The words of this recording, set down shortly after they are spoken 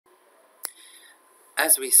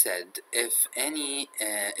as we said, if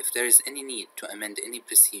there is any need to amend any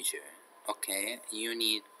procedure, okay, you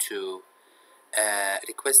need to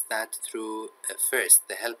request that through first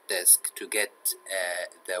the help desk to get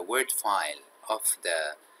the Word file of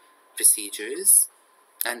the procedures,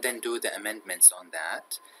 and then do the amendments on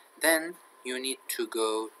that. Then you need to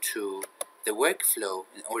go to the workflow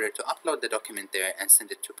in order to upload the document there and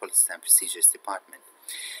send it to Policies and Procedures Department.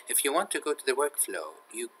 If you want to go to the workflow,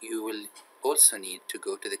 you will also need to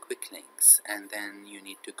go to the quick links, and then you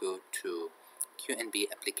need to go to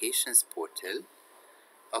QNB Applications Portal,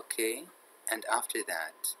 okay, and after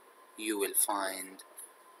that you will find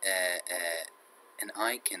an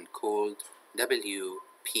icon called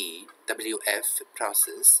WF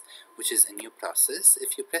process, which is a new process.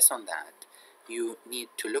 If you press on that, you need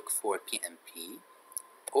to look for PMP,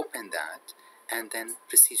 open that, and then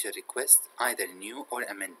procedure request, either new or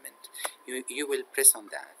amendment. You will press on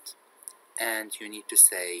that, and you need to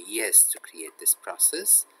say yes to create this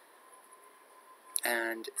process,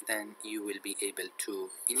 and then you will be able to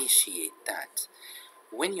initiate that.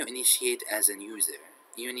 When you initiate as a user,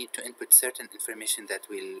 you need to input certain information that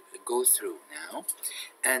we'll go through now,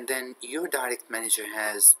 and then your direct manager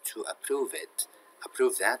has to approve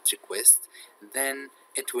that request. Then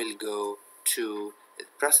it will go to the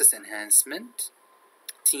process enhancement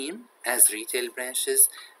team as retail branches,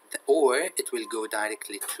 or it will go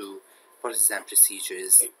directly to policies and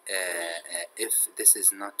procedures if this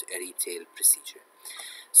is not a retail procedure.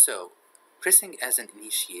 So pressing as an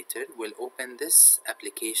initiator will open this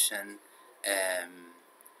application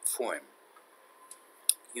form.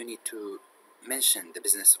 You need to mention the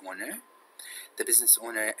business owner. The business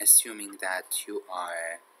owner, assuming that you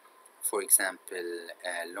are, for example,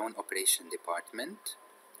 a loan operation department,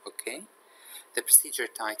 okay. The procedure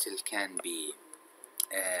title can be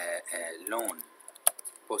loan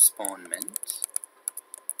postponement,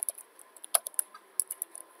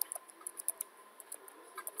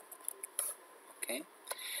 okay,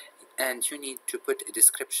 and you need to put a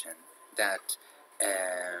description that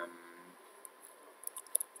a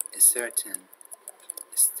certain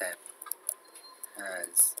step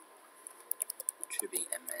has to be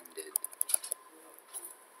amended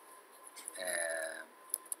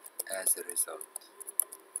as a result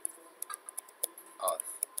of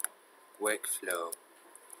workflow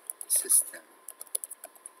system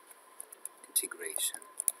integration.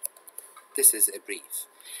 This is a brief.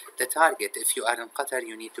 The target, if you are in Qatar,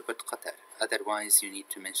 you need to put Qatar, otherwise you need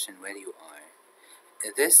to mention where you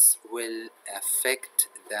are. This will affect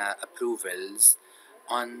the approvals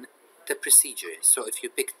on the procedure. So if you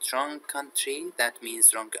picked wrong country, that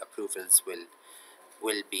means wrong approvals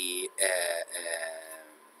will be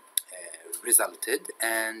resulted,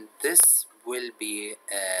 and this will be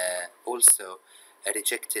also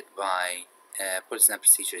rejected by Policies and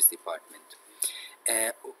Procedures Department.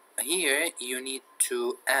 Here you need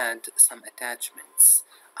to add some attachments,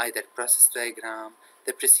 either process diagram.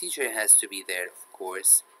 The procedure has to be there, of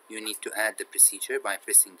course. You need to add the procedure by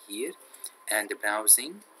pressing here and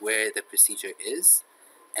browsing where the procedure is,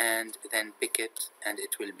 and then pick it, and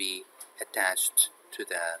it will be attached to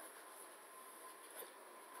the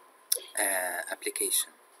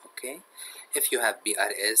application. Okay, if you have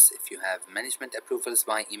BRS, if you have management approvals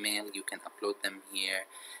by email, you can upload them here.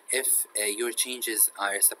 If your changes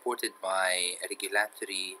are supported by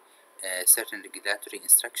certain regulatory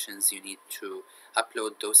instructions, you need to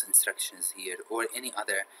upload those instructions here, or any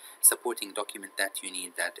other supporting document that you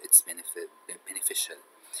need that it's beneficial.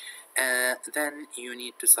 Then you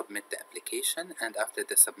need to submit the application, and after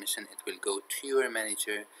the submission it will go to your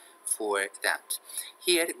manager for that.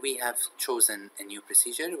 Here we have chosen a new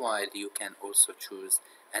procedure, while you can also choose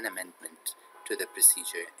an amendment to the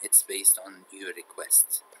procedure. It's based on your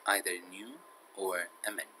request, either new or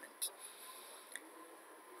amendment.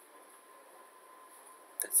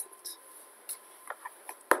 That's it.